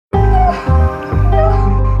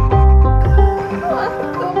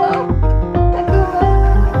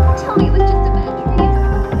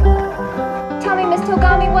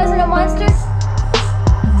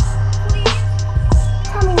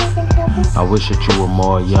I wish that you were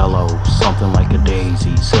more yellow, something like a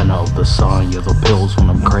daisy. Center of the sun, you're the pills when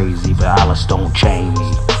I'm crazy, but Alice don't chain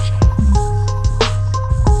me.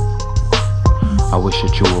 I wish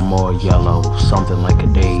that you were more yellow, something like a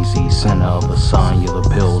daisy. Center of the sun, you're the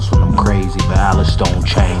pills when I'm crazy, but Alice don't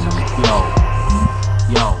chain me. Yo.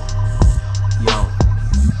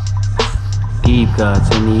 Deep cuts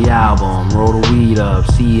in the album, roll the weed up,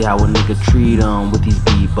 see how a nigga treat 'em with these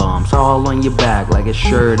B-bumps. All on your back like a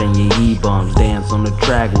shirt and your E-bumps. Dance on the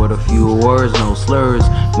track with a few words, no slurs.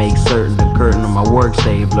 Make certain the curtain of my work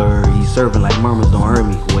stay blurred. He's serving like murmurs, don't hurt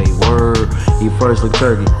me, wait, word. He first look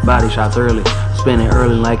turkey, body shots early. Spinning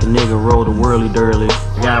early like a nigga roll the whirly dirly.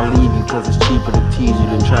 I gotta leave you cause it's cheaper to tease you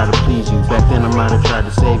than try to please you. Back then I might have tried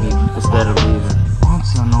to save you instead of leaving.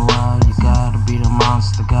 Once in a while you gotta be the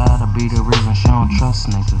monster, gotta be the reason she don't trust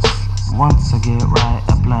niggas. Once I get right,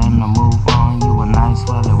 I plan to move on. You were nice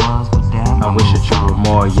while it was, but damn, I wish that you were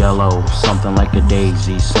more yellow, something like a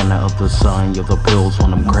daisy. Center of the sun, you're the pills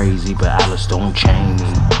when I'm crazy, but Alice don't chain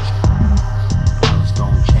me.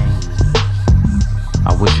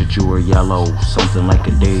 I wish that you were yellow, something like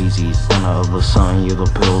a daisy. Center of the sun, you're the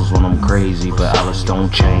pills when I'm crazy, but Alice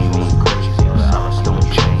don't chain me.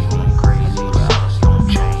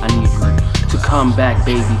 Come back,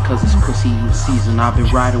 baby, cause it's pussy eating season. I've been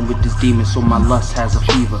riding with this demon, so my lust has a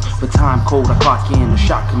fever. But time cold, I clock in, the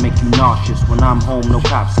shot can make you nauseous. When I'm home, no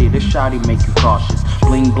cops here, this shotty make you cautious.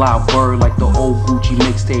 Bling blow bird like the old Gucci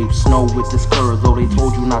mixtape. Snow with this curve, though they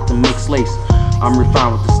told you not to mix lace. I'm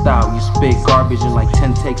refined with the style, you spit garbage in like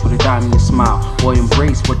 10 takes with a dime in your smile. Boy,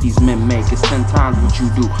 embrace what these men make, it's 10 times what you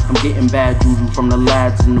do. I'm getting bad juju from the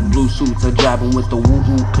lads in the blue suits. I jabbing with the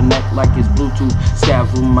woo-woo, connect like it's Bluetooth.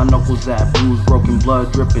 Stabs where my knuckles at, bruise, broken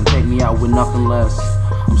blood dripping. Take me out with nothing less.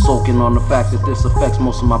 I'm soaking on the fact that this affects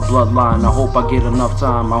most of my bloodline. I hope I get enough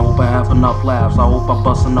time, I hope I have enough laughs. I hope I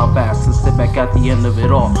bust enough ass and sit back at the end of it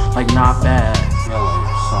all like not bad. Yellow,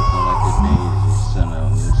 something like a daisy, center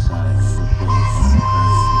of the sun.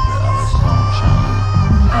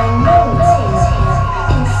 And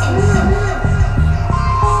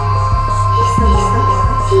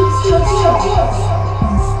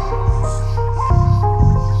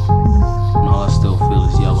all I still feel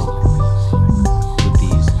is yellow. With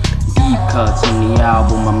these deep cuts in the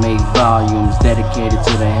album, I make volumes dedicated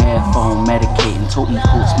to the headphone, medicating, toting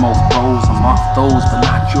coats, smoke bros. I'm off those, but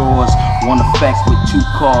not yours. One effect with two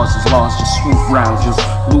cars, as long as just swoop round, just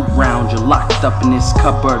loop round. You're locked up in this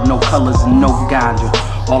cupboard, no colors and no ganja.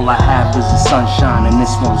 All I have is the sunshine, and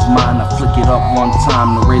this one's mine. I flick it up one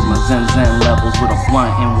time to raise my zen levels with a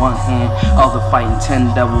blunt in one hand, other fighting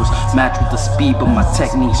 10 devils. Match with the speed, but my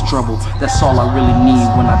technique's trouble. That's all I really need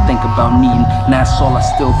when I think about needing, and that's all I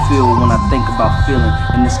still feel when I think about feeling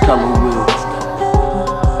in this color wheel.